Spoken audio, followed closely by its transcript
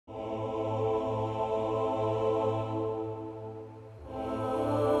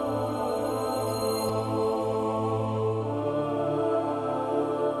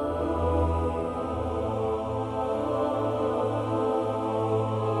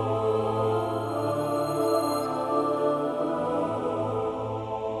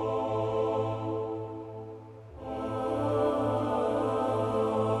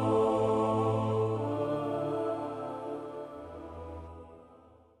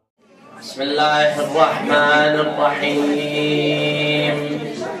بسم الله الرحمن الرحيم.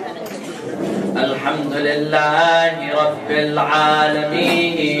 الحمد لله رب العالمين،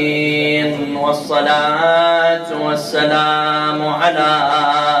 والصلاة والسلام على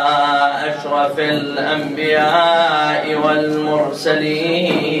أشرف الأنبياء والمرسلين،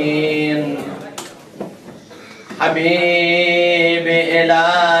 حبيب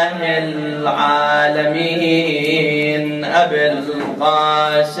إله العالمين أبي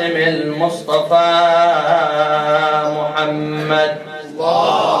القاسم المصطفى محمد.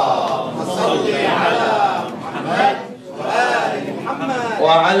 اللهم صل على محمد وآل محمد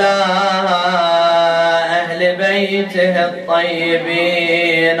وعلى أهل بيته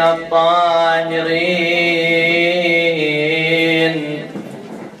الطيبين الطاهرين.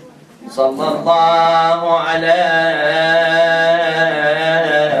 صلى الله عليك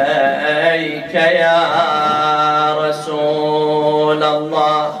يا رسول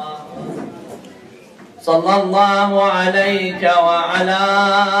الله، صلى الله عليك وعلى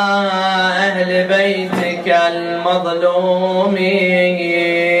أهل بيتك المظلومين.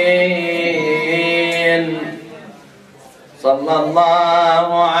 صلى الله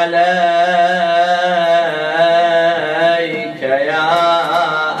عليك يا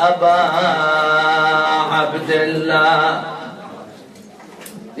أبا عبد الله،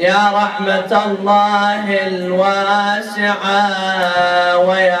 يا رحمة الله الواسعة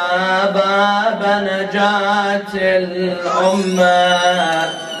ويا باب نجاة الأمة.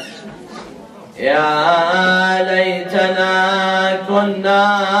 يا ليتنا كنا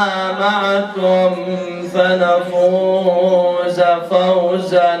معكم فنفوز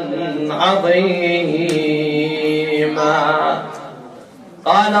فوزا عظيما.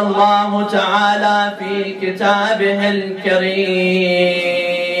 قال الله تعالى في كتابه الكريم: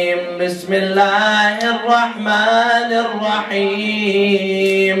 بسم الله الرحمن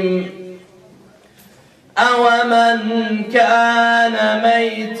الرحيم. أومن كان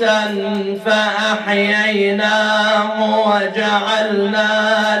ميتا فأحييناه وجعلنا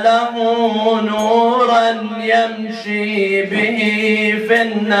له نورا يمشي به في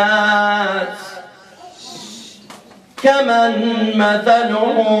الناس كمن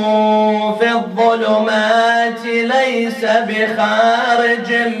مثله في الظلمات ليس بخارج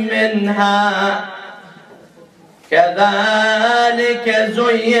منها كذلك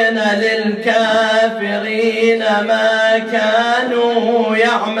زين للكافرين ما كانوا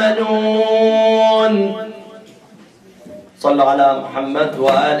يعملون. صلوا على محمد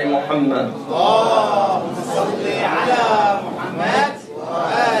وآل محمد. اللهم صل على محمد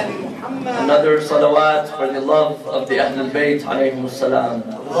وآل محمد. Another salawat for the love of the Ahl al-Bayt alayhim as-salam.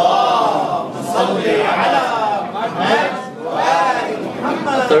 اللهم صل على محمد وآل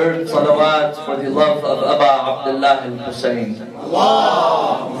محمد. Third salawat for the love of Aba Abdullah al-Hussein.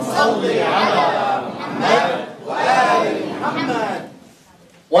 اللهم صل على محمد وآل محمد.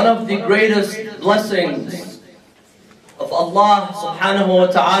 One of the greatest blessings of Allah subhanahu wa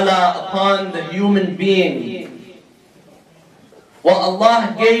ta'ala upon the human being, what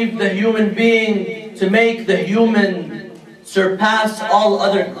Allah gave the human being to make the human surpass all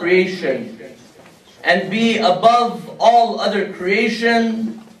other creation and be above all other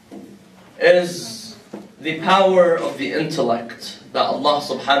creation, is the power of the intellect that Allah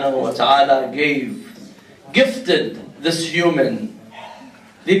subhanahu wa ta'ala gifted this human.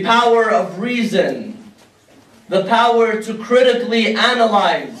 The power of reason, the power to critically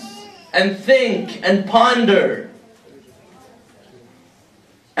analyze and think and ponder.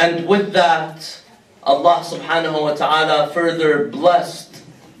 And with that, Allah subhanahu wa ta'ala further blessed.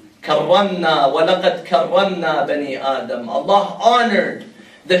 Karramna walaqad karramna bani Adam. Allah honored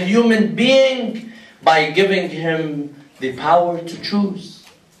the human being by giving him the power to choose.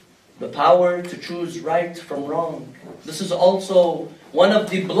 The power to choose right from wrong. This is also one of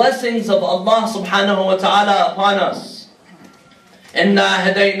the blessings of Allah subhanahu wa ta'ala upon us. Inna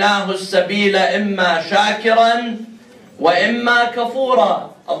hadaynahu as-sabila imma shakiran wa imma kafura.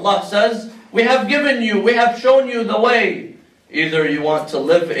 Allah says, we have given you, we have shown you the way. Either you want to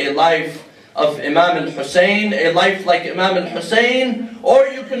live a life of Imam al-Hussein, a life like Imam al-Hussein, or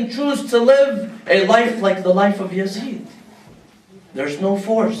you can choose to live a life like the life of Yazid. There's no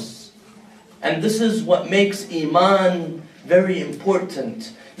force. And this is what makes Iman very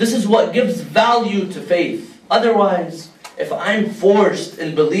important. This is what gives value to faith. Otherwise, if I'm forced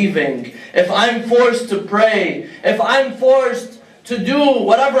in believing, if I'm forced to pray, if I'm forced to do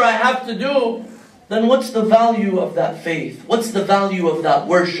whatever I have to do, then what's the value of that faith? What's the value of that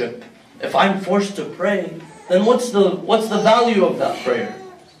worship? If I'm forced to pray, then what's the value of that prayer?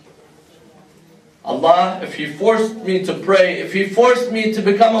 Allah, if He forced me to pray, if He forced me to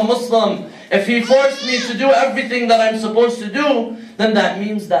become a Muslim, if He forced me to do everything that I'm supposed to do, then that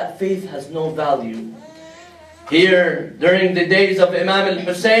means that faith has no value. Here, during the days of Imam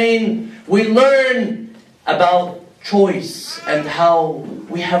Hussein, we learn about choice and how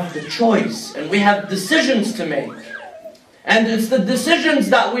we have the choice and we have decisions to make. And it's the decisions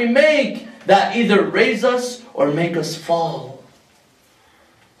that we make that either raise us or make us fall.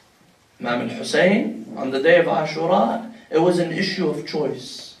 Imam Hussein, on the day of Ashura, it was an issue of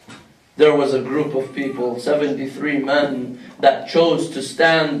choice. There was a group of people, 73 men, that chose to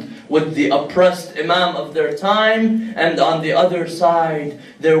stand with the oppressed Imam of their time, and on the other side,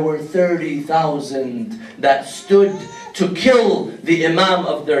 there were 30,000 that stood to kill the Imam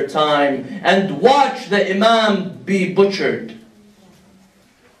of their time and watch the Imam be butchered.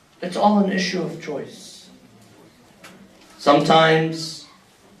 It's all an issue of choice. Sometimes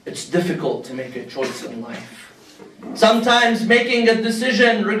it's difficult to make a choice in life. Sometimes making a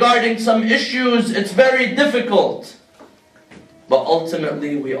decision regarding some issues, it's very difficult. But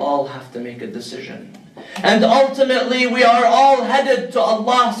ultimately, we all have to make a decision. And ultimately, we are all headed to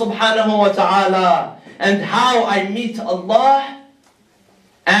Allah subhanahu wa ta'ala. And how I meet Allah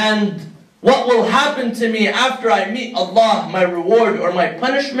and what will happen to me after I meet Allah, my reward or my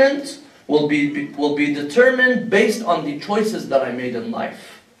punishment, will be determined based on the choices that I made in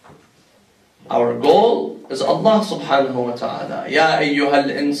life. Our goal is Allah subhanahu wa ta'ala. Ya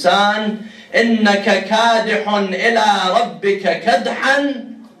ayyuhal insan, innaka kadihun ila rabbika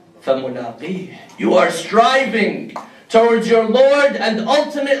kadhan famulaqih. You are striving towards your Lord, and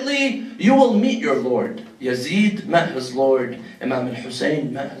ultimately you will meet your Lord. Yazid met his Lord. Imam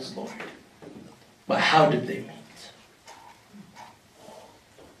al-Hussein met his Lord. But how did they meet?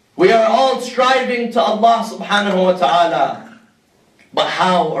 We are all striving to Allah subhanahu wa ta'ala. But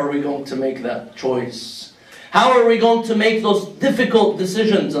how are we going to make that choice? How are we going to make those difficult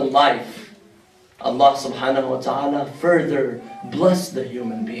decisions in life? Allah subhanahu wa ta'ala further blessed the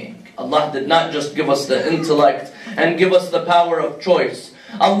human being. Allah did not just give us the intellect and give us the power of choice.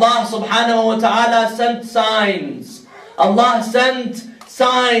 Allah subhanahu wa ta'ala sent signs. Allah sent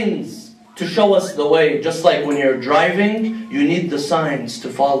signs to show us the way. Just like when you're driving, you need the signs to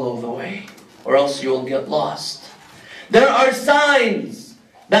follow the way, or else you will get lost. There are signs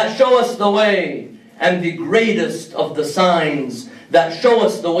that show us the way, and the greatest of the signs that show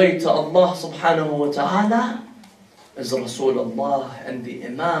us the way to Allah subhanahu wa ta'ala is Rasulullah and the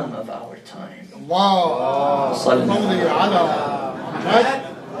Imam of our time.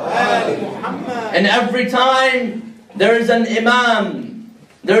 And every time there is an Imam,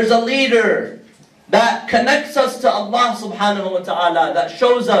 there is a leader that connects us to Allah subhanahu wa ta'ala, that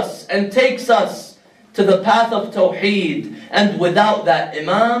shows us and takes us to the path of Tawheed. And without that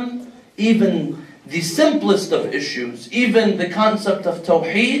Imam, even the simplest of issues, even the concept of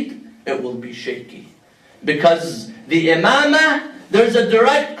Tawheed, it will be shaky. Because the Imamah, there's a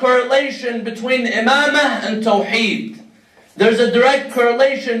direct correlation between Imamah and Tawheed. There's a direct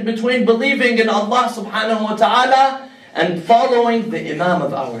correlation between believing in Allah subhanahu wa ta'ala and following the Imam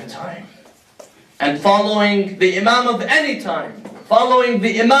of our time. And following the Imam of any time. Following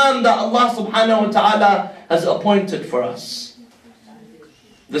the Imam that Allah subhanahu wa ta'ala has appointed for us.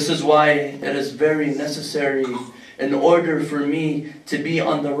 This is why it is very necessary, in order for me to be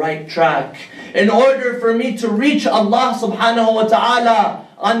on the right track, in order for me to reach Allah subhanahu wa ta'ala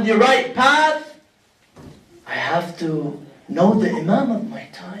on the right path, I have to know the Imam of my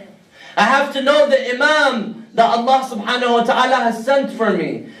time. I have to know the Imam that Allah subhanahu wa ta'ala has sent for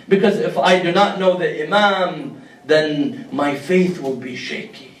me. Because if I do not know the Imam, then my faith will be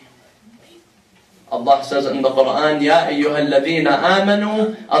shaky. Allah says in the Quran, Ya ayyuhalladhina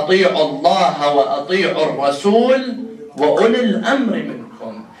amanu, ati'u Allah wa ati'u al-Rasul wa ulil amri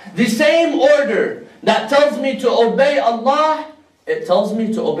minkum. The same order that tells me to obey Allah, it tells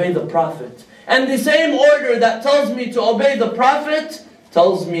me to obey the Prophet. And the same order that tells me to obey the Prophet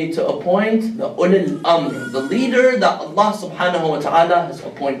tells me to appoint the ulil amr, the leader that Allah subhanahu wa ta'ala has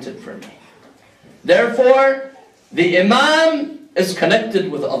appointed for me. Therefore, the Imam is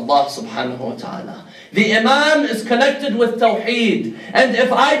connected with Allah subhanahu wa ta'ala. The Imam is connected with Tawheed. And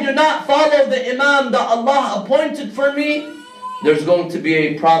if I do not follow the Imam that Allah appointed for me, there's going to be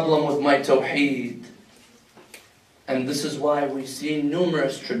a problem with my Tawheed. And this is why we see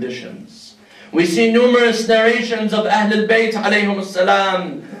numerous traditions. We see numerous narrations of Ahl al-Bayt alayhim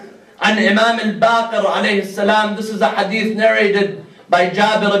as-salam. And Imam al-Baqir alayhi as-salam. This is a hadith narrated by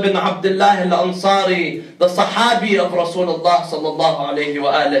Jabir ibn Abdullah al-Ansari, the Sahabi of Rasulullah sallallahu alayhi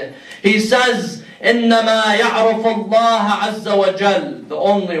wa alih. He says, إنما يعرف الله عز وجل, the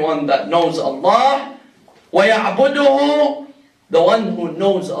only one that knows Allah, ويعبده, the one who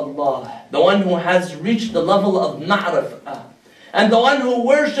knows Allah, the one who has reached the level of ma'rifah, and the one who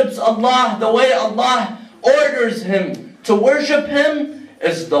worships Allah the way Allah orders him to worship him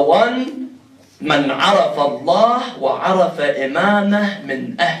is the one من عرف الله وعرف إمامه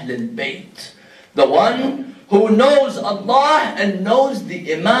من أهل البيت, the one who knows Allah and knows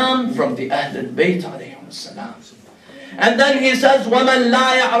the Imam from the Ahl al-Bayt alayhim salam. And then he says, وَمَنْ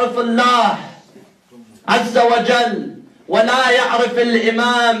لَا يَعْرِفِ اللَّهِ عَزَّ وَجَلَّ وَلَا يَعْرِفِ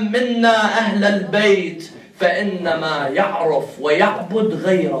الْإِمَامِ مِنَّا أَهْلَ الْبَيْتِ فَإِنَّمَا يَعْرِفْ وَيَعْبُدْ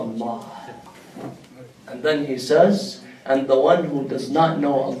غَيْرَ اللَّهِ. And then he says, and the one who does not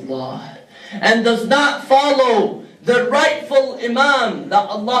know Allah and does not follow the rightful Imam that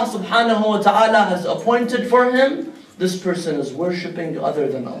Allah subhanahu wa ta'ala has appointed for him, this person is worshipping other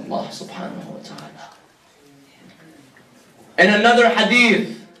than Allah subhanahu wa ta'ala. In another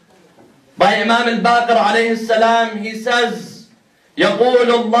hadith by Imam al-Baqir alayhi salam, he says, يقول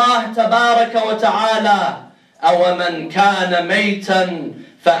الله تبارك وتعالى أَوَمَنْ كَانَ مَيْتًا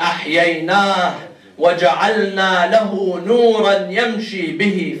فَأَحْيَيْنَاهُ وَجَعَلْنَا لَهُ نُورًا يَمْشِي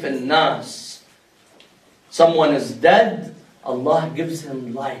بِهِ فِي النَّاسِ. Someone is dead, Allah gives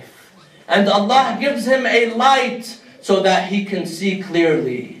him life. And Allah gives him a light so that he can see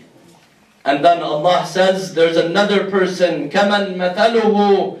clearly. And then Allah says, there's another person, كَمَنْ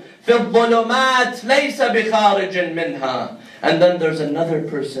مَثَلُهُ فِي الظُّلُمَاتِ لَيْسَ بِخَارِجٍ مِنْهَا. And then there's another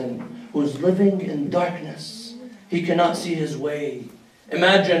person who's living in darkness. He cannot see his way.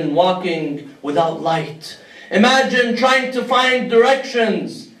 Imagine walking without light. Imagine trying to find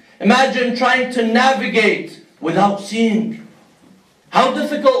directions. Imagine trying to navigate without seeing. How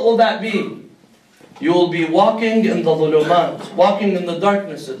difficult will that be? You will be walking in the dhulumat, walking in the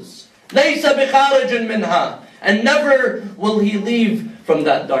darknesses. لَيْسَ بِخَارِجٍ مِنْهَا. And never will he leave from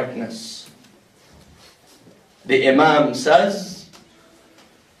that darkness. The Imam says,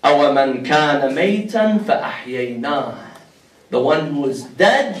 أَوَمَنْ كَانَ مَيْتًا فَأَحْيَيْنَاهُ. The one who is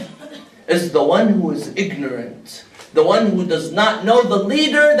dead is the one who is ignorant. The one who does not know the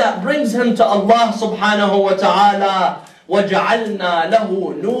leader that brings him to Allah subhanahu wa ta'ala. وَجَعَلْنَا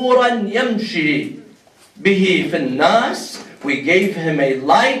لَهُ نُورًا يَمْشِي بِهِ فِي النَّاسِ. We gave him a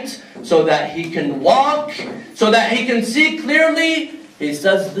light so that he can walk, so that he can see clearly. He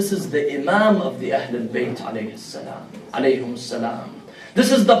says this is the Imam of the Ahl al-Bayt alayhim salam.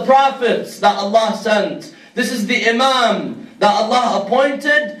 This is the prophets that Allah sent. This is the Imam that Allah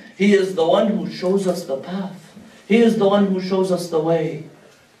appointed. He is the one who shows us the path. He is the one who shows us the way.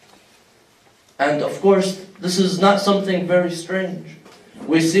 And of course, this is not something very strange.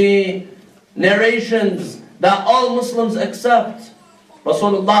 We see narrations that all Muslims accept.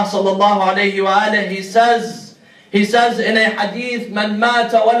 Rasulullah sallallahu alayhi wa alihi, he says in a hadith, من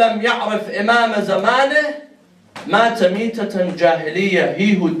مات ولم يعرف إمام زمانه مات ميتة جاهلية.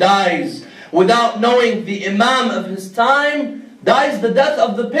 He who dies without knowing the Imam of his time dies the death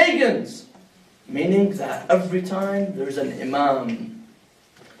of the pagans. Meaning that every time there's an Imam.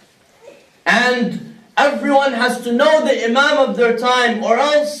 And everyone has to know the Imam of their time, or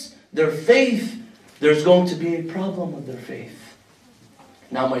else their faith, there's going to be a problem with their faith.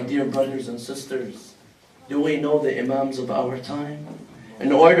 Now my dear brothers and sisters, do we know the Imams of our time?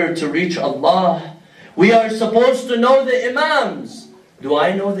 In order to reach Allah, we are supposed to know the Imams. Do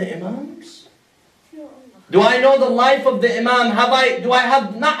I know the Imams? Do I know the life of the Imam? Do I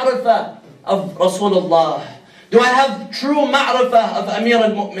have ma'rifah of Rasulullah? Do I have true ma'rifah of Amir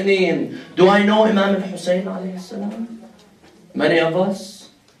al-Mu'mineen? Do I know Imam Hussein alayhi salam? Many of us,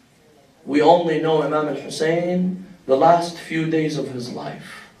 we only know Imam Hussein the last few days of his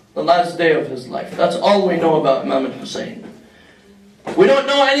life. The last day of his life. That's all we know about Imam Hussein. We don't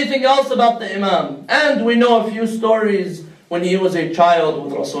know anything else about the Imam. And we know a few stories when he was a child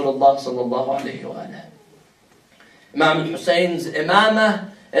with Rasulullah sallallahu alayhi wa sallam. Imam Hussein's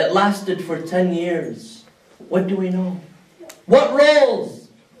imamah, it lasted for 10 years. What do we know? What roles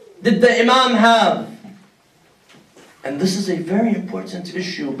did the Imam have? And this is a very important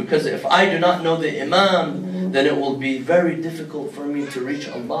issue, because if I do not know the Imam, then it will be very difficult for me to reach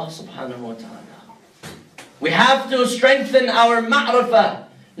Allah subhanahu wa ta'ala. We have to strengthen our ma'rifah,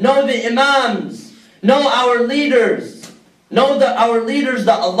 know the Imams, know our leaders, know that our leaders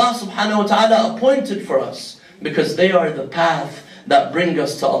that Allah subhanahu wa ta'ala appointed for us, because they are the path that bring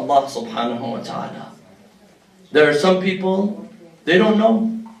us to Allah subhanahu wa ta'ala. There are some people, they don't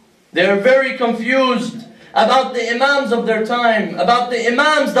know. They are very confused about the Imams of their time, about the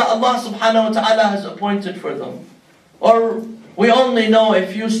Imams that Allah subhanahu wa ta'ala has appointed for them. Or We only know a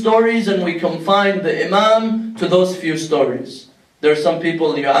few stories and we confine the Imam to those few stories. There are some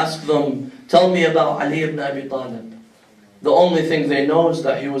people, you ask them, tell me about Ali ibn Abi Talib. The only thing they know is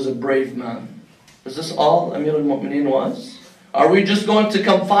that he was a brave man. Is this all Amir al-Mu'mineen was? Are we just going to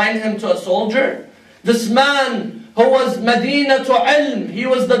confine him to a soldier? This man who was Medina to ilm, he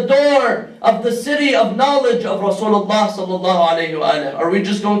was the door of the city of knowledge of Rasulullah sallallahu alayhi wa alayhi. Are we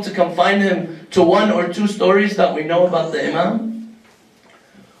just going to confine him to one or two stories that we know about the Imam?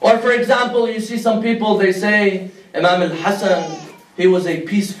 Or for example, you see some people, they say, Imam al-Hasan, he was a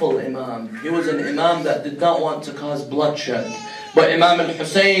peaceful Imam. He was an Imam that did not want to cause bloodshed. But Imam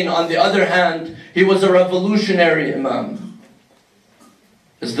al-Hussein, on the other hand, he was a revolutionary Imam.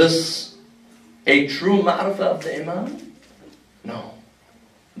 Is this a true ma'rifah of the Imam? No.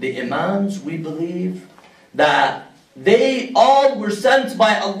 The Imams, we believe that they all were sent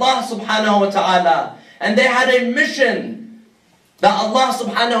by Allah subhanahu wa ta'ala. And they had a mission that Allah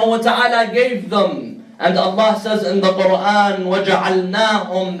subhanahu wa ta'ala gave them. And Allah says in the Quran,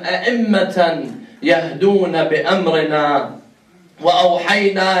 وَجَعَلْنَاهُمْ أَئِمَّةً يَهْدُونَ بِأَمْرِنَا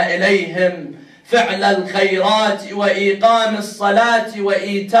وَأَوْحَيْنَا إِلَيْهِمْ فعل الخيرات وإيقام الصلاة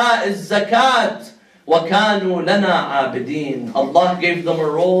وإيتاء الزكاة وكانوا لنا عابدين. Allah gave them a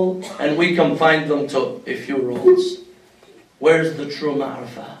role and we confined them to a few roles. Where's the true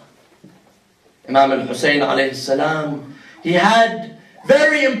ma'rifah? Imam al-Hussein alayhi salam, he had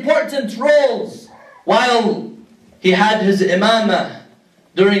very important roles while he had his imamah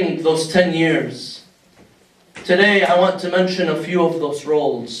during those 10 years. Today I want to mention a few of those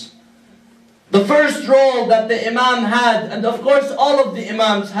roles. The first role that the Imam had, and of course all of the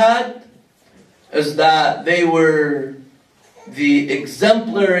Imams had, is that they were the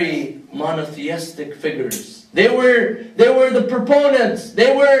exemplary monotheistic figures. They were the proponents.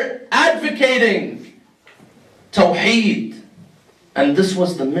 They were advocating Tawheed. And this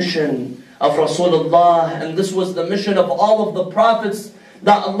was the mission of Rasulullah, and this was the mission of all of the prophets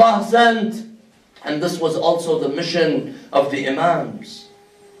that Allah sent, and this was also the mission of the Imams.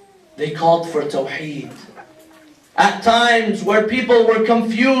 They called for Tawheed. At times where people were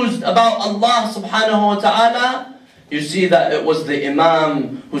confused about Allah subhanahu wa ta'ala, you see that it was the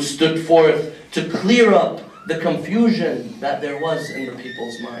Imam who stood forth to clear up the confusion that there was in the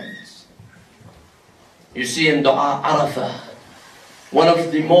people's minds. You see in Dua Arafah, one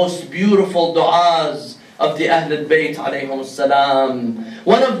of the most beautiful du'as of the Ahlul Bayt alayhim salam,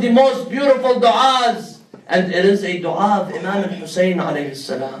 one of the most beautiful du'as, and it is a du'a of Imam al-Hussein alayhi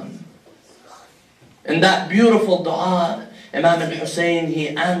salam. In that beautiful dua, Imam al-Hussein, he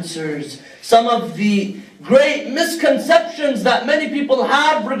answers some of the great misconceptions that many people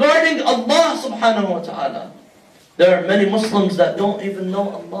have regarding Allah subhanahu wa ta'ala. There are many Muslims that don't even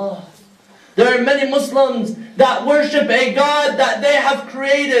know Allah. There are many Muslims that worship a God that they have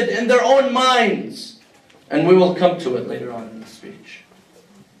created in their own minds. And we will come to it later on in the speech.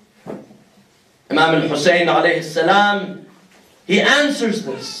 Imam al-Hussein alayhi salam, he answers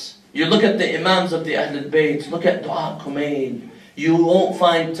this. You look at the Imams of the Ahlul Bayt, look at Dua Kumail. You won't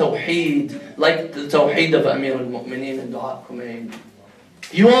find Tawheed like the Tawheed of Amir al-Mu'mineen in Dua Kumail.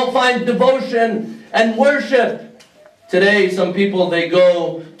 You won't find devotion and worship. Today some people, they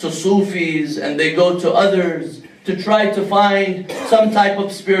go to Sufis and they go to others to try to find some type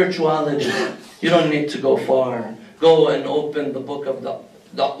of spirituality. You don't need to go far. Go and open the book of the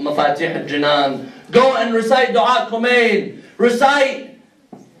Mafatih al-Jinan. Go and recite Dua Kumail. Recite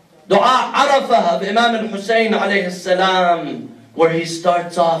Dua Arafah of Imam al-Hussein alayhi salam, where he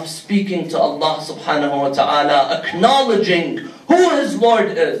starts off speaking to Allah subhanahu wa ta'ala, acknowledging who his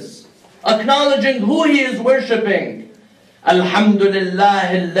Lord is, acknowledging who he is worshipping.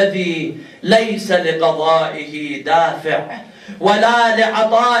 Alhamdulillah alladhi laysa liqada'ihi dafi' wala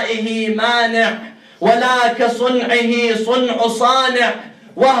li'ata'ihi mani' wala kasun'ihi sun'u sani'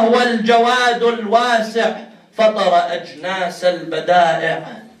 wa huwa al-jawadu al-wasi' fatara ajnas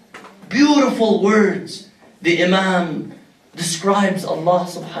al-bada'i'. Beautiful words. The Imam describes Allah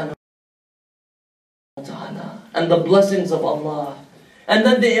subhanahu wa ta'ala and the blessings of Allah. And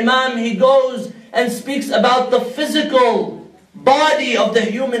then the Imam, he goes and speaks about the physical body of the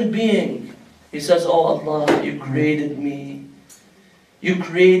human being. He says, oh Allah, you created me. You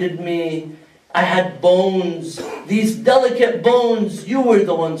created me. I had bones. These delicate bones, you were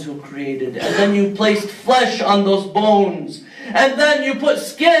the ones who created. And then you placed flesh on those bones. And then you put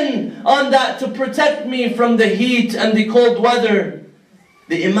skin on that to protect me from the heat and the cold weather.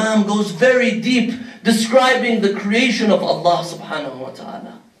 The Imam goes very deep describing the creation of Allah subhanahu wa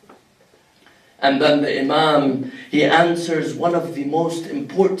ta'ala. And then the Imam, he answers one of the most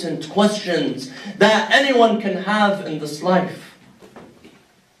important questions that anyone can have in this life.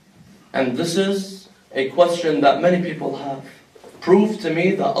 And this is a question that many people have. Prove to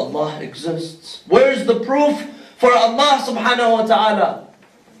me that Allah exists. Where's the proof for Allah subhanahu wa ta'ala?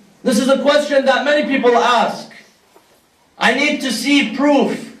 This is a question that many people ask. I need to see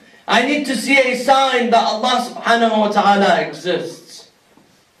proof. I need to see a sign that Allah subhanahu wa ta'ala exists.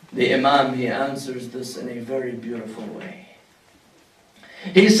 The Imam, he answers this in a very beautiful way.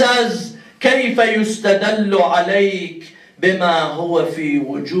 He says, كيف يستدل عليك بما هو في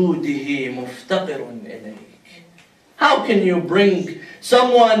وجوده مفتقر إليك. How can you bring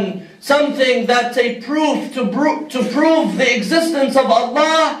something that's a proof to prove the existence of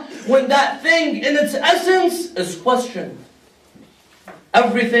Allah when that thing in its essence is questioned?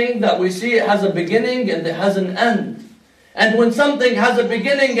 Everything that we see, it has a beginning and it has an end. And when something has a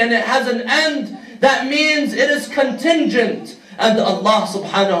beginning and it has an end, that means it is contingent. And Allah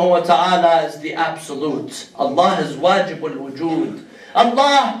subhanahu wa ta'ala is the absolute. Allah is wajib al-wujud.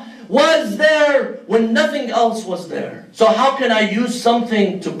 Allah was there when nothing else was there. So how can I use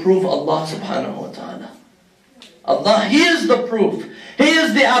something to prove Allah subhanahu wa ta'ala? Allah, He is the proof. He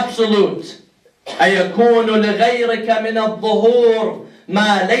is the absolute. أَيَكُونُ لِغَيْرِكَ مِنَ الظُّهُورِ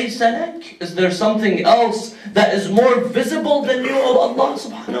مَا لَيْسَ لَكَ. Is there something else that is more visible than you, O Allah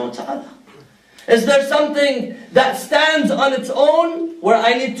subhanahu wa ta'ala? Is there something that stands on its own where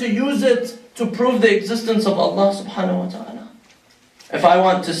I need to use it to prove the existence of Allah subhanahu wa ta'ala? If I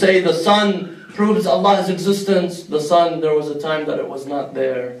want to say the sun proves Allah's existence, the sun, there was a time that it was not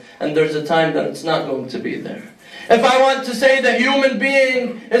there, and there's a time that it's not going to be there. If I want to say the human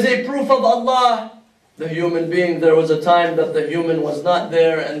being is a proof of Allah, the human being, there was a time that the human was not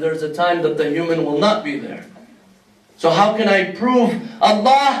there, and there's a time that the human will not be there. So how can I prove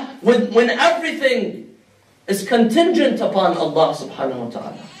Allah when everything is contingent upon Allah subhanahu wa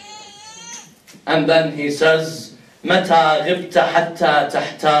ta'ala? And then he says, مَتَى غِبْتَ حَتَّى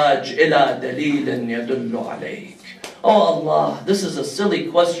تَحْتَاجْ إِلَى دَلِيلٍ يَدُلُّ عَلَيْكَ. Oh Allah, this is a silly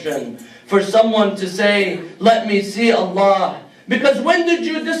question for someone to say, let me see Allah. Because when did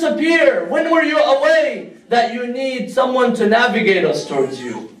you disappear? When were you away that you need someone to navigate us towards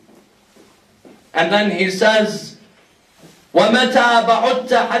you? And then he says, وَمَتَى بَعُدْتَ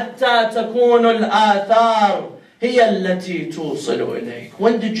حَتَّى تَكُونُ الْآثَارِ هِيَ الَّتِي تُوصِلُ إِلَيْكَ.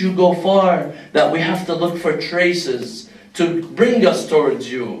 When did you go far that we have to look for traces to bring us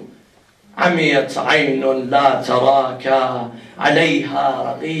towards you? عَمِيَتْ عَيْنٌ لَا تَرَاكَ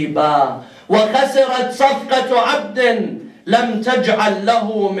عَلَيْهَا رَقِيبًا وَخَسِرَتْ صَفْقَةُ عَبْدٍ لَمْ تَجْعَلْ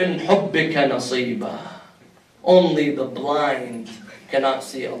لَهُ مِنْ حُبِّكَ نَصِيبًا. Only the blind cannot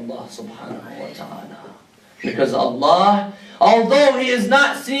see Allah subhanahu wa ta'ala. Because Allah, although He is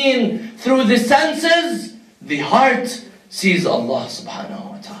not seen through the senses, the heart sees Allah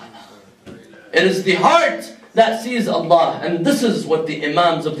subhanahu wa ta'ala. It is the heart that sees Allah. And this is what the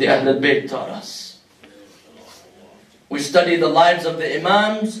Imams of the Ahlul Bayt taught us. We study the lives of the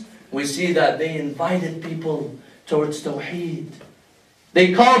Imams, we see that they invited people towards Tawheed.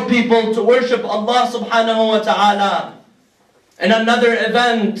 They called people to worship Allah subhanahu wa ta'ala. In another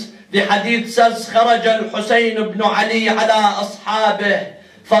event, the hadith says, خرج الحسين بن علي على أصحابه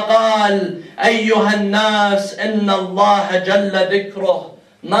فقال أيها الناس إن الله جل ذكره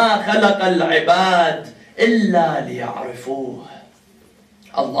ما خلق العباد إلا ليعرفوه.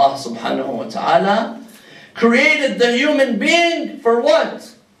 Allah subhanahu wa ta'ala created the human being for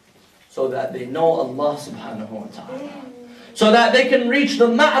what? So that they know Allah subhanahu wa ta'ala. So that they can reach the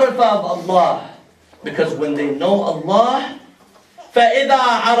ma'rifah of Allah. Because when they know Allah,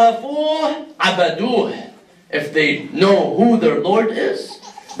 فَإِذَا عَرَفُوهُ عَبَدُوهُ. If they know who their Lord is,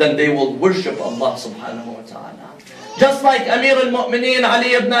 then they will worship Allah subhanahu wa ta'ala. Just like Amir al-Mu'mineen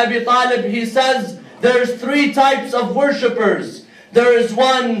Ali ibn Abi Talib, he says, there's three types of worshippers. There is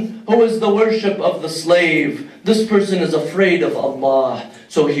one who is the worship of the slave. This person is afraid of Allah,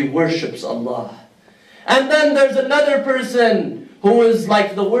 so he worships Allah. And then there's another person who is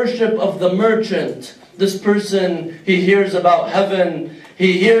like the worship of the merchant. This person, he hears about heaven,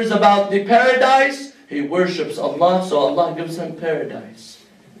 he hears about the paradise, he worships Allah, so Allah gives him paradise.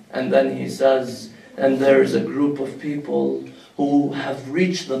 And then he says, and there's a group of people who have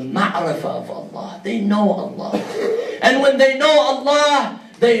reached the ma'rifah of Allah. They know Allah. And when they know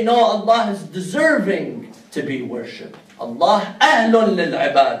Allah is deserving to be worshipped. Allah ahlun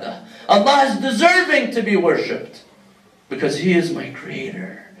lil-ibadah. Allah is deserving to be worshipped. Because He is my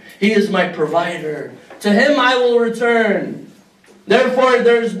creator. He is my provider. To Him I will return. Therefore,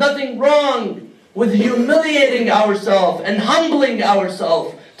 there is nothing wrong with humiliating ourselves and humbling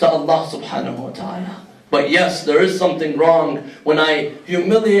ourselves to Allah subhanahu wa ta'ala. But yes, there is something wrong when I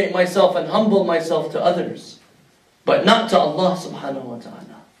humiliate myself and humble myself to others. But not to Allah subhanahu wa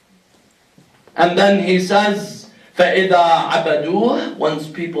ta'ala. And then he says, فَإِذَا عَبَدُوهُ, once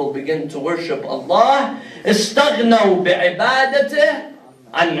people begin to worship Allah, اسْتَغْنَوْا بِعِبَادَتِهِ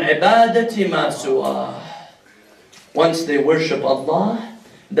عَنْ عِبَادَةِ مَا سُوَاهُ. Once they worship Allah,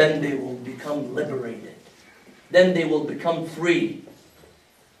 then they will become liberated. Then they will become free.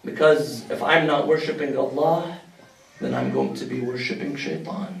 Because if I'm not worshipping Allah, then I'm going to be worshipping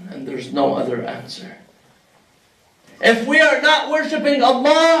shaitan. And there's no other answer. If we are not worshipping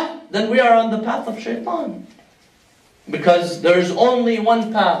Allah, then we are on the path of shaitan. Because there's only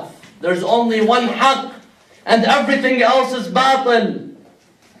one path. There's only one haqq. And everything else is batil.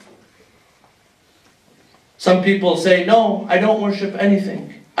 Some people say, no, I don't worship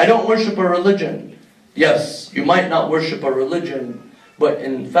anything. I don't worship a religion. Yes, you might not worship a religion, but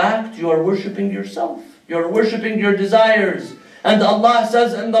in fact, you are worshipping yourself. You are worshipping your desires. And Allah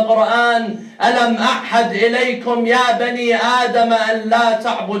says in the Quran, أَلَمْ أَحَدْ إِلَيْكُمْ يَا بَنِي آدَمَ أَنْ لَا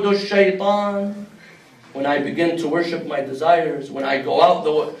تَعْبُدُوا الشَّيْطَانِ. When I begin to worship my desires, when I go out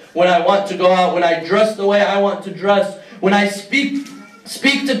when I want to go out, when I dress the way I want to dress, when I speak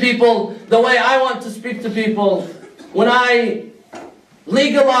to people the way I want to speak to people, when I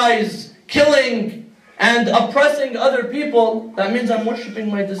legalize killing and oppressing other people, that means I'm worshipping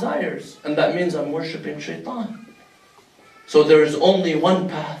my desires. And that means I'm worshipping shaitan. So there is only one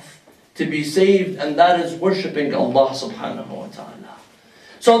path to be saved, and that is worshipping Allah subhanahu wa ta'ala.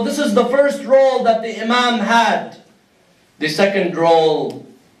 So this is the first role that the Imam had. The second role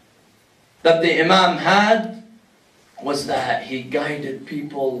that the Imam had was that he guided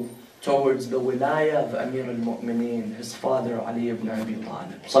people towards the wilayah of Amir al-Mu'mineen, his father Ali ibn Abi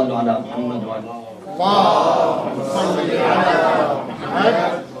Talib. Sallu ala Muhammad wa Allahumma salli ala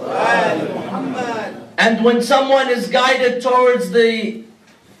Muhammad wa ali Muhammad. And when someone is guided towards the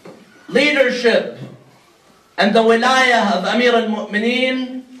leadership and the wilayah of Amir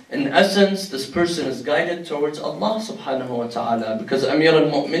al-Mu'mineen, in essence, this person is guided towards Allah subhanahu wa ta'ala, because Amir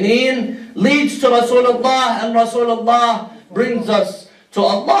al-Mu'mineen leads to Rasulullah, and Rasulullah brings us to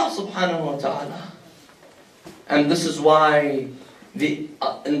Allah subhanahu wa ta'ala. And this is why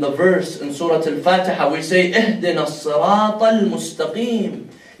in the verse in Surah Al-Fatiha we say, اهدنا الصراط المستقيم.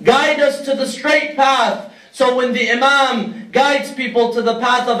 Guide us to the straight path. So when the Imam guides people to the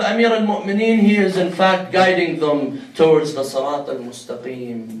path of Amir al-Mu'mineen, he is in fact guiding them towards the Sirat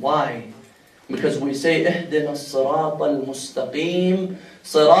al-Mustaqim. Why? Because we say, اهدنا الصراط المستقيم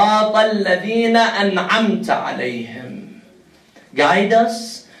صراط الذين أنعمت عليهم. Guide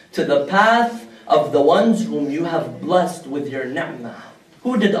us to the path of the ones whom you have blessed with your ni'mah.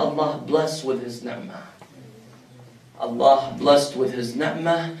 Who did Allah bless with His ni'mah? Allah blessed with His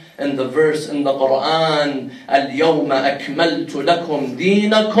ni'mah in the verse in the Quran, الْيَوْمَ أَكْمَلْتُ لَكُمْ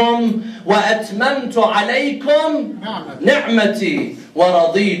دِينَكُمْ وَأَتْمَمْتُ عَلَيْكُمْ نِعْمَتِي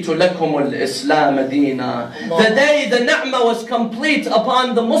وَرَضِيتُ لَكُمُ الْإِسْلَامَ دِينًا. The day the ni'mah was complete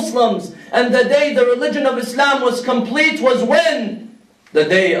upon the Muslims, and the day the religion of Islam was complete was when? The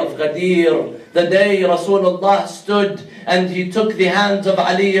day of Ghadir, the day Rasulullah stood and he took the hands of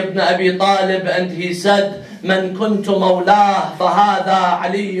Ali ibn Abi Talib and he said, من كنت مولاه فهذا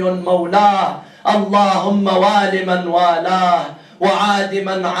علي مولاه اللهم وال من والاه وعاد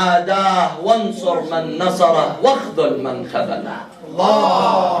من عاداه وانصر من نصره واخذل من خذله.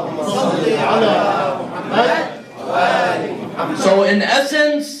 اللهم صل على محمد وآل محمد. So in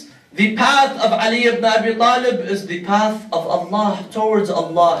essence, the path of Ali ibn Abi Talib is the path of Allah, towards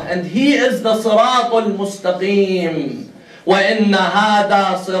Allah, and he is the Sirat al-Mustaqim. وَإِنَّ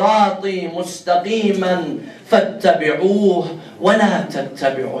هَذَا صِرَاطِي مُسْتَقِيمًا فَاتَّبِعُوهُ وَلَا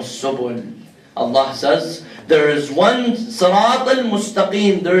تَتَّبِعُوا السُّبُلَ. Allah says, there is one Sirat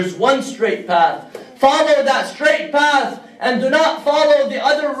al-Mustaqim, there is one straight path. Follow that straight path and do not follow the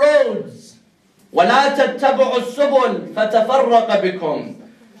other roads. وَلَا تَتَّبِعُوا السُّبُلَ فَتَفَرَّقَ بِكُمْ.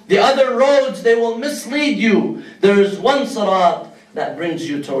 The other roads, they will mislead you. There is one Sirat that brings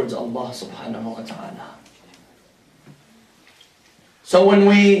you towards Allah subhanahu wa ta'ala. So when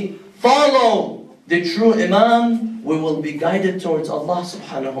we follow the true Imam, we will be guided towards Allah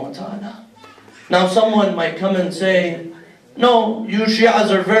subhanahu wa ta'ala. Now someone might come and say, no, you Shi'as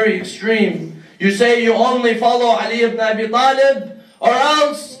are very extreme. You say you only follow Ali ibn Abi Talib, or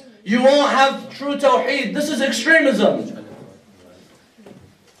else you won't have true Tawheed. This is extremism.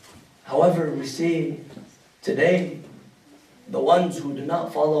 However, we see today, the ones who do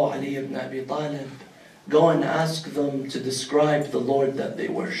not follow Ali ibn Abi Talib, go and ask them to describe the Lord that they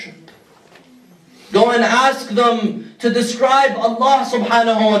worship. Go and ask them to describe Allah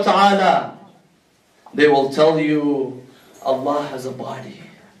subhanahu wa ta'ala. They will tell you Allah has a body.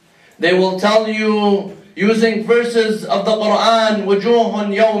 They will tell you using verses of the Quran,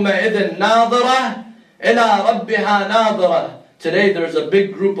 وُجُوهٌ يَوْمَئِذٍ نَاظِرَةٌ إِلَىٰ رَبِّهَا نَاظِرَةٌ. Today there's a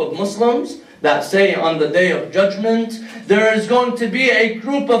big group of Muslims that say on the Day of Judgment, there is going to be a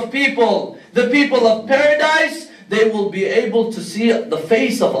group of people, the people of paradise, they will be able to see the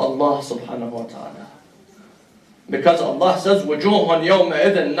face of Allah subhanahu wa ta'ala. Because Allah says, وُجُوهٌ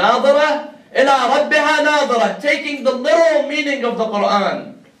يَوْمَئِذٍ نَاظِرَةٌ إِلَىٰ رَبِّهَا نَاظِرَةٌ, taking the literal meaning of the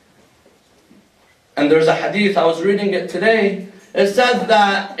Quran. And there's a hadith, I was reading it today, it says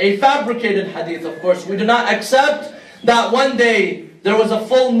that, a fabricated hadith of course, we do not accept, that one day there was a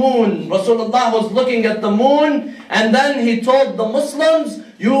full moon. Rasulullah was looking at the moon, and then he told the Muslims,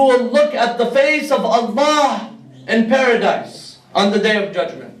 you will look at the face of Allah in paradise on the Day of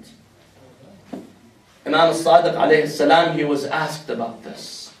Judgment. Imam Sadiq alayhi salam, he was asked about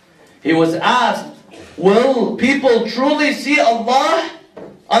this. He was asked, will people truly see Allah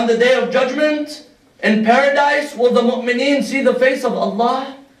on the Day of Judgment in paradise? Will the mu'mineen see the face of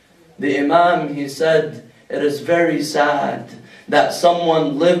Allah? The Imam, he said, it is very sad that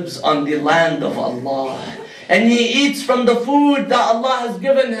someone lives on the land of Allah and he eats from the food that Allah has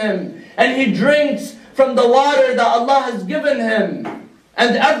given him, and he drinks from the water that Allah has given him,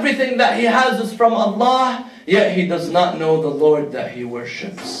 and everything that he has is from Allah, yet he does not know the Lord that he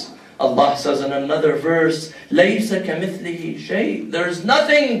worships. Allah says in another verse, لَيْسَ كَمِثْلِهِ شَيْءٍ. There is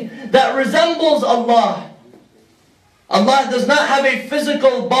nothing that resembles Allah. Allah does not have a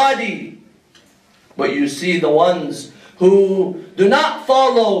physical body. But you see the ones who do not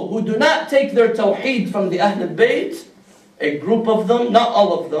follow, who do not take their tawheed from the Ahlul Bayt, a group of them, not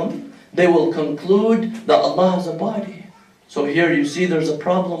all of them, they will conclude that Allah has a body. So here you see there's a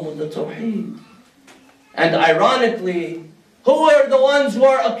problem with the tawheed. And ironically, who are the ones who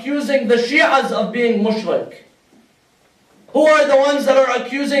are accusing the Shi'as of being mushrik? Who are the ones that are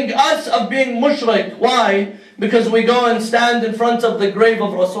accusing us of being mushrik? Why? Because we go and stand in front of the grave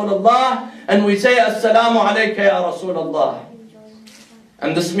of Rasulullah and we say, Assalamu alayka ya Rasulullah.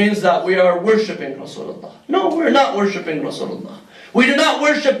 And this means that we are worshipping Rasulullah. No, we're not worshipping Rasulullah. We do not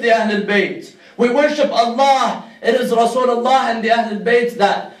worship the Ahlul Bayt. We worship Allah. It is Rasulullah and the Ahlul Bayt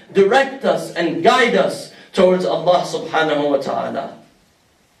that direct us and guide us towards Allah subhanahu wa ta'ala.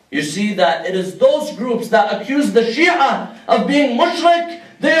 You see that it is those groups that accuse the Shia of being mushrik.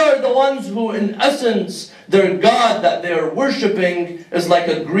 They are the ones who, in essence, their God that they are worshipping is like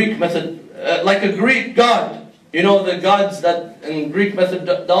a Greek like a Greek God. You know the gods that in Greek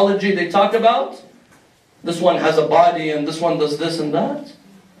methodology they talk about? This one has a body and this one does this and that.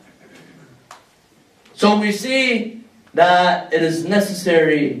 So we see that it is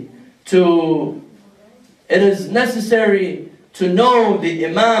necessary to know the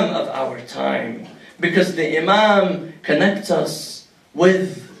Imam of our time, because the Imam connects us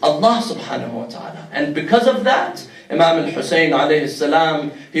with Allah subhanahu wa ta'ala. And because of that, Imam Hussein alayhi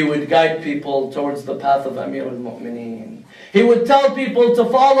salam, he would guide people towards the path of Amir al-Mu'mineen. He would tell people to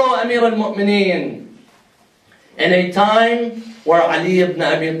follow Amir al-Mu'mineen. In a time where Ali ibn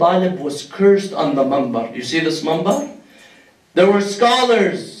Abi Talib was cursed on the Mambar. You see this Mambar? There were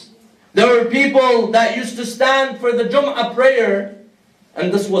scholars. There were people that used to stand for the Jum'ah prayer.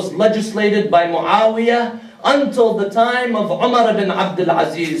 And this was legislated by Muawiyah until the time of Umar ibn Abdul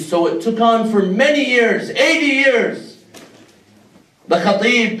Aziz. So it took on for many years, 80 years. The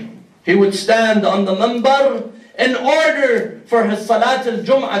Khatib, he would stand on the Mambar. In order for his Salat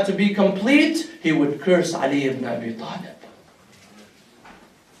al-Jum'ah to be complete, he would curse Ali ibn Abi Talib.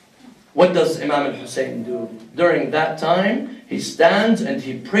 What does Imam al-Hussein do? During that time, he stands and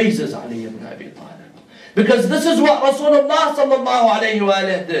he praises Ali ibn Abi Talib. Because this is what Rasulullah sallallahu alayhi wa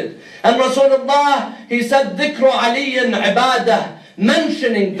did. And Rasulullah, he said, ذِكْرُ عَلِيٍّ عِبَادَةً.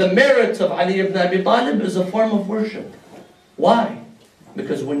 Mentioning the merits of Ali ibn Abi Talib is a form of worship. Why?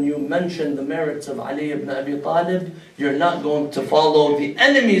 Because when you mention the merits of Ali ibn Abi Talib, you're not going to follow the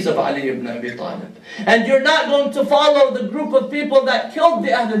enemies of Ali ibn Abi Talib. And you're not going to follow the group of people that killed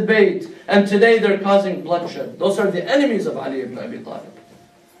the Ahlul Bayt. And today they're causing bloodshed. Those are the enemies of Ali ibn Abi Talib.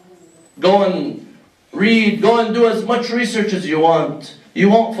 Go and read, go and do as much research as you want. You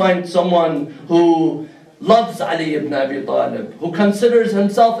won't find someone who loves Ali ibn Abi Talib, who considers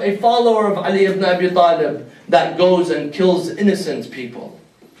himself a follower of Ali ibn Abi Talib, that goes and kills innocent people,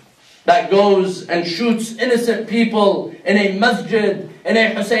 that goes and shoots innocent people in a masjid, in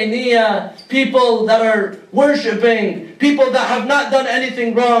a Husayniyah, people that are worshipping, people that have not done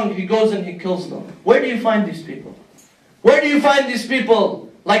anything wrong, he goes and he kills them. Where do you find these people? Where do you find these people?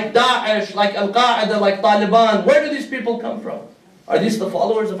 Like Daesh, like Al-Qaeda, like Taliban. Where do these people come from? Are these the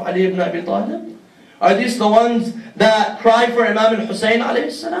followers of Ali ibn Abi Talib? Are these the ones that cry for Imam al-Hussein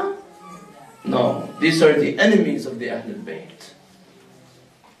alayhi salam? No, these are the enemies of the Ahlul Bayt.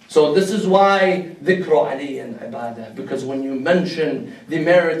 So this is why dhikru Ali and ibadah, because when you mention the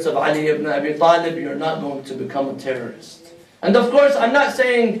merits of Ali ibn Abi Talib, you're not going to become a terrorist. And of course, I'm not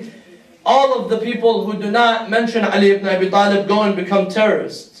saying all of the people who do not mention Ali ibn Abi Talib go and become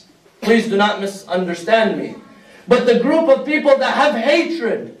terrorists. Please do not misunderstand me. But the group of people that have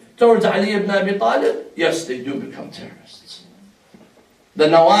hatred towards Ali ibn Abi Talib, yes, they do become terrorists. The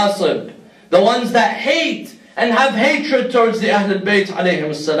Nawasib, the ones that hate and have hatred towards the Ahlul Bayt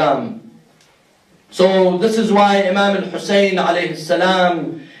alayhim salam. So this is why Imam Hussein alayhi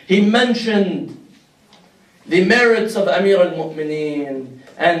salam, he mentioned the merits of Amir al-Mu'mineen.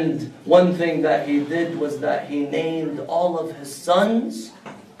 And one thing that he did was that he named all of his sons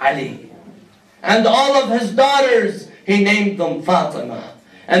Ali. And all of his daughters, he named them Fatima.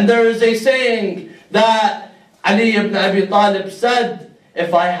 And there is a saying that Ali ibn Abi Talib said,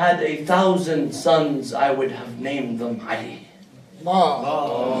 if I had 1,000 sons, I would have named them Ali.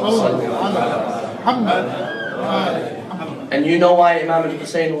 And you know why Imam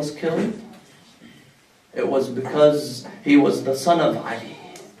Hussein was killed? It was because he was the son of Ali.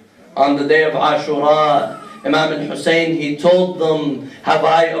 On the day of Ashura, Imam Hussein, he told them, have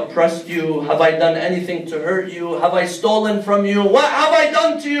I oppressed you? Have I done anything to hurt you? Have I stolen from you? What have I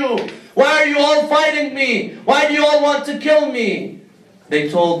done to you? Why are you all fighting me? Why do you all want to kill me? They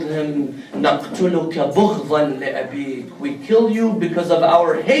told him, نَقْتُلُكَ بُغْضًا لِأَبِيكَ. We kill you because of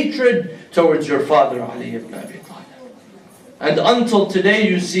our hatred towards your father, Ali ibn Abi Talib. And until today,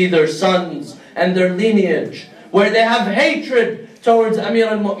 you see their sons and their lineage, where they have hatred towards Amir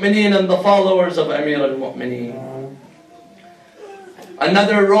al-Mu'mineen and the followers of Amir al-Mu'mineen.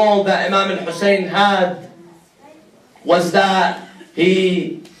 Another role that Imam al-Hussein had was that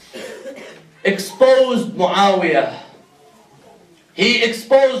he exposed Muawiyah. He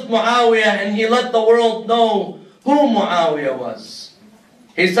exposed Muawiyah and he let the world know who Muawiyah was.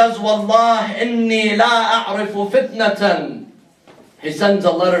 He says, Wallah inni la a'rifu fitnatan. He sends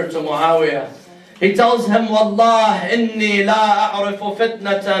a letter to Muawiyah. He tells him, Wallah inni la a'rifu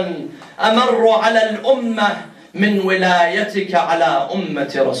fitnatan amarru ala al-ummah min wilayatika ala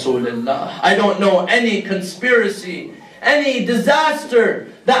ummati Rasulillah. I don't know any conspiracy, any disaster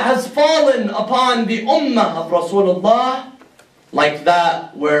that has fallen upon the ummah of Rasulullah like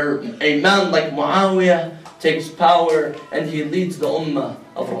that, where a man like Muawiyah takes power and he leads the ummah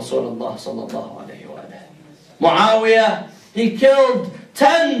of Rasulullah sallallahu alayhi wa sallam. Muawiyah, he killed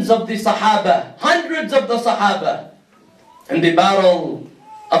tens of the Sahaba, hundreds of the Sahaba. In the battle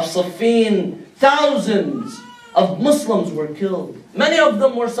of Siffin, thousands of Muslims were killed. Many of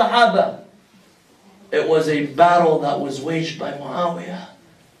them were Sahaba. It was a battle that was waged by Muawiyah.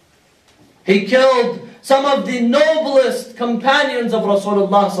 He killed some of the noblest companions of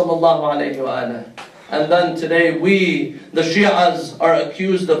Rasulullah sallallahu alayhi wa sallam. And then today we, the Shi'as, are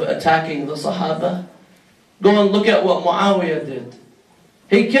accused of attacking the Sahaba. Go and look at what Muawiyah did.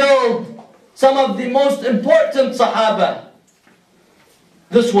 He killed some of the most important Sahaba.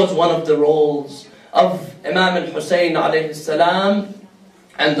 This was one of the roles of Imam al-Hussein alayhi salam.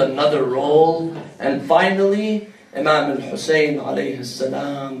 And another role, and finally, Imam al-Hussein alayhi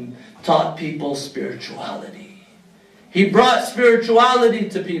salam taught people spirituality. He brought spirituality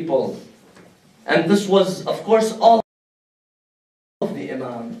to people. And this was, of course, all of the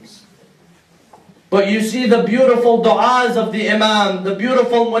Imams. But you see the beautiful du'as of the Imam, the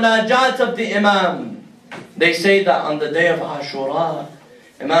beautiful munajat of the Imam. They say that on the day of Ashura,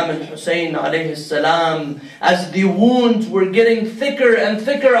 Imam al-Hussein alayhi salam, as the wounds were getting thicker and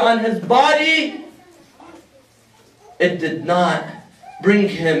thicker on his body, it did not bring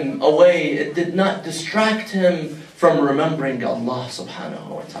him away. It did not distract him from remembering Allah subhanahu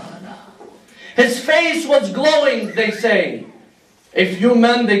wa ta'ala. His face was glowing, they say. A few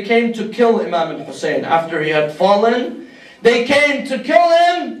men, they came to kill Imam al-Hussein. After he had fallen, they came to kill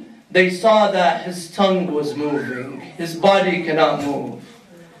him. They saw that his tongue was moving. His body cannot move.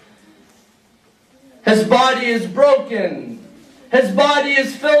 His body is broken. His body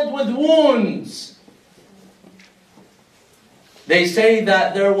is filled with wounds. They say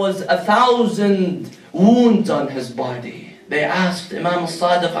that there was 1,000 wounds on his body. They asked Imam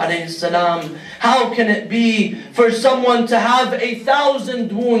Sadiq alayhi salam, how can it be for someone to have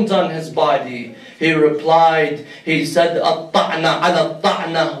 1,000 wounds on his body? He replied, he said, الطعنة على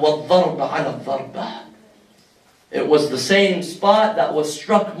الطعنة والضربة على الضربة. It was the same spot that was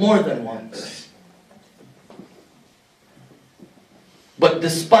struck more than once. But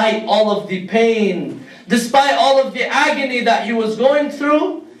despite all of the pain, despite all of the agony that he was going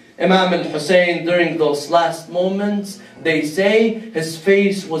through, Imam al-Hussein, during those last moments, they say his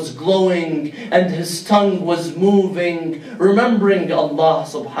face was glowing and his tongue was moving, remembering Allah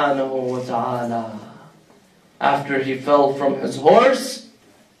subhanahu wa ta'ala. After he fell from his horse,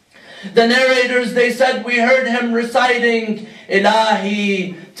 the narrators, they said, we heard him reciting,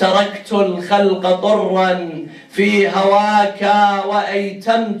 Ilahi taraktu al-khalqa turran fi hawaka wa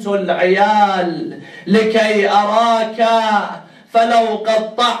aytamtu al-'iyal likay araka فلو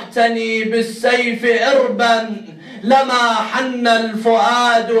قطعتني بالسيف إربا لما حن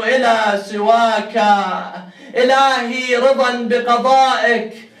الفؤاد إلى سواك إلهي رضا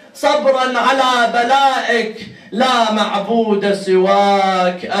بقضائك صبرا على بلائك لا معبود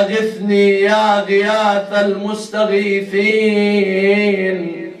سواك أغثني يا غياث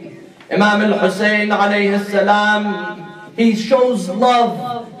المستغيثين. Imam al-Hussein alayhi salam, he shows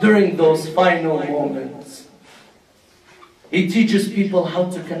love during those final moments. He teaches people how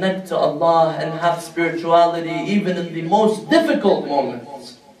to connect to Allah and have spirituality even in the most difficult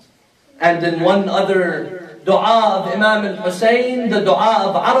moments. And in one other dua of Imam al-Hussein, the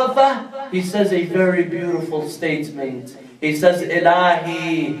dua of Arafah, he says a very beautiful statement. He says,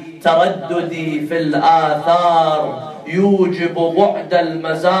 Ilahi taraddudi fil athar yujibu bu'da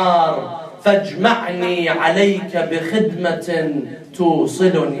al-mazar fajma'ni alayka bi khidmatin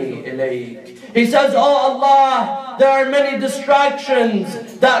tusiluni ilayk. He says, oh Allah, there are many distractions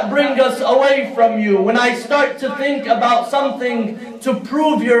that bring us away from you. When I start to think about something to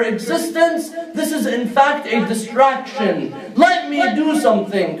prove your existence, this is in fact a distraction. Let me do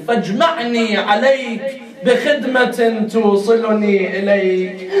something. فَاجْمَعْنِي عَلَيْكَ بِخِدْمَةٍ تُوصِلُنِي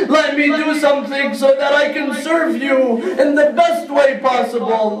إِلَيْكَ. Let me do something so that I can serve you in the best way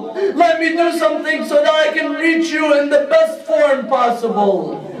possible. Let me do something so that I can reach you in the best form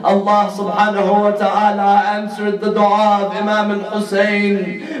possible. Allah subhanahu wa ta'ala answered the dua of Imam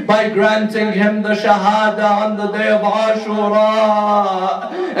al-Hussein by granting him the shahada on the day of Ashura.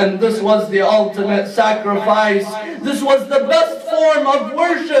 And this was the ultimate sacrifice. This was the best form of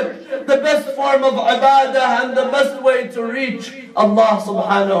worship, the best form of ibadah, and the best way to reach Allah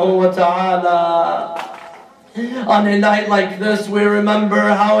subhanahu wa ta'ala. On a night like this, we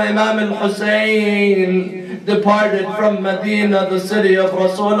remember how Imam al-Hussein departed from Medina, the city of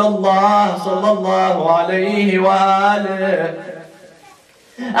Rasulullah sallallahu alayhi wa alihi.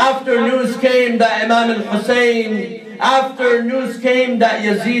 After news came that Imam al-Hussein, after news came that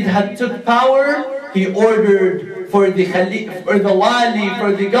Yazid had took power, he ordered for the Khalif, or the Wali,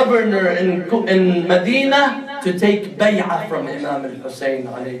 for the governor in Medina to take bay'ah from Imam al-Hussein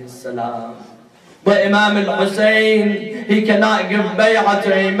alayhi salam. But Imam al-Hussein, he cannot give bay'ah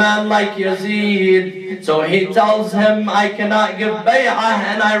to a man like Yazid. So he tells him, I cannot give bay'ah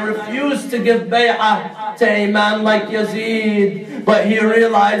and I refuse to give bay'ah to a man like Yazid. But he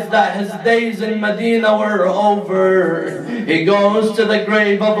realized that his days in Medina were over. He goes to the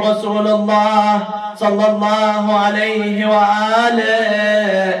grave of Rasulullah sallallahu alayhi wa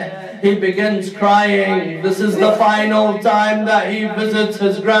alihi. He begins crying. This is the final time that he visits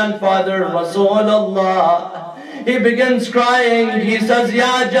his grandfather, Rasulullah. He begins crying. He says,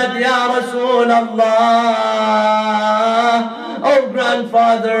 Ya Jad, Ya Rasulullah. Oh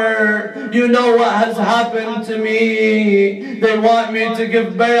grandfather, you know what has happened to me. They want me to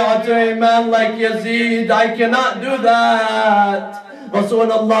give bay'ah to a man like Yazid. I cannot do that.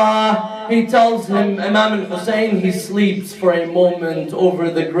 Rasulullah, he tells him, Imam al-Hussein, he sleeps for a moment over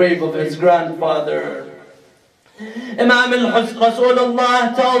the grave of his grandfather. Imam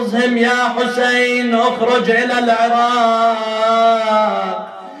Rasulullah tells him, Ya Hussein, اخرج إلى العراق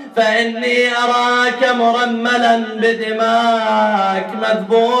فإني أراك مرملا بدماك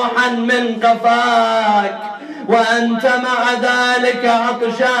مذبوحا من قفاك وأنت مع ذلك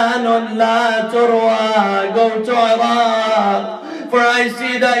عطشان لا تروى. Go to Iraq. For I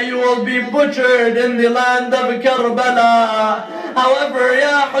see that you will be butchered in the land of Karbala. However,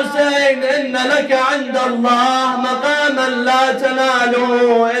 Ya Hussein, إن لك عند الله مقاما لا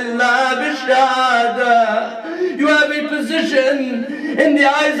تناله إلا بالشهادة. You have a position in the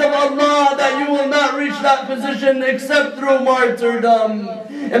eyes of Allah that you will not reach that position except through martyrdom.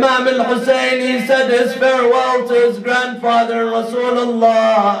 Imam al-Hussein, he said his farewell to his grandfather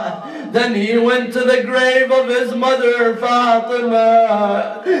Rasulullah. Then he went to the grave of his mother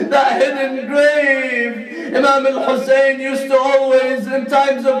Fatima, that hidden grave. Imam al-Hussein used to always, in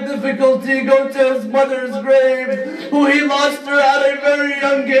times of difficulty, go to his mother's grave, who he lost her at a very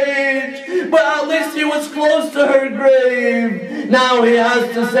young age. but at least he was close to her grave. Now he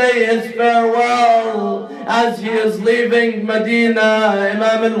has to say his farewell. As he is leaving Medina,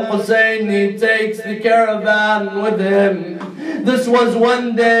 Imam Hussein, he takes the caravan with him. This was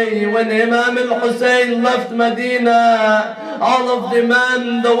one day when Imam Hussein left Medina. All of the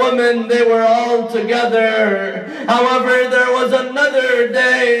men, the women, they were all together. However, there was another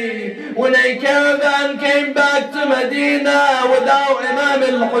day when a caravan came back to Medina without Imam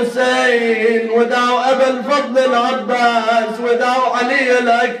al-Hussein, without Abu al-Fadl al-Abbas, without Ali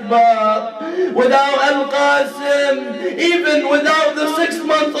al-Akbar, without al-Qasim, even without the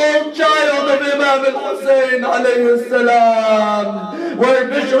 6-month-old child of Imam al-Hussein alayhi salam. Where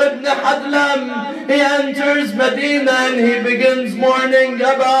Bishr ibn Hadlam, he enters Medina and he begins mourning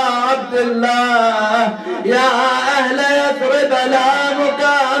Aba Abdullah. Ya ahla Yathrib la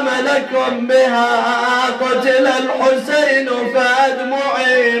muqama lakum biha, qutila al-Husayn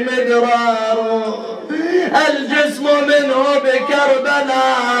fadmu'i midraru. الجسم منه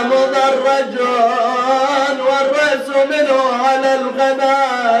بكربلاء مضرج والرأس منه على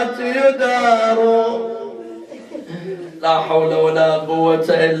الغنات يدار. لا حول ولا قوة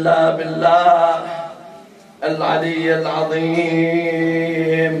إلا بالله العلي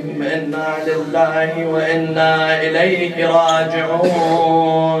العظيم. إنا لله وإنا إليه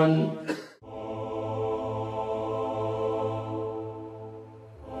راجعون.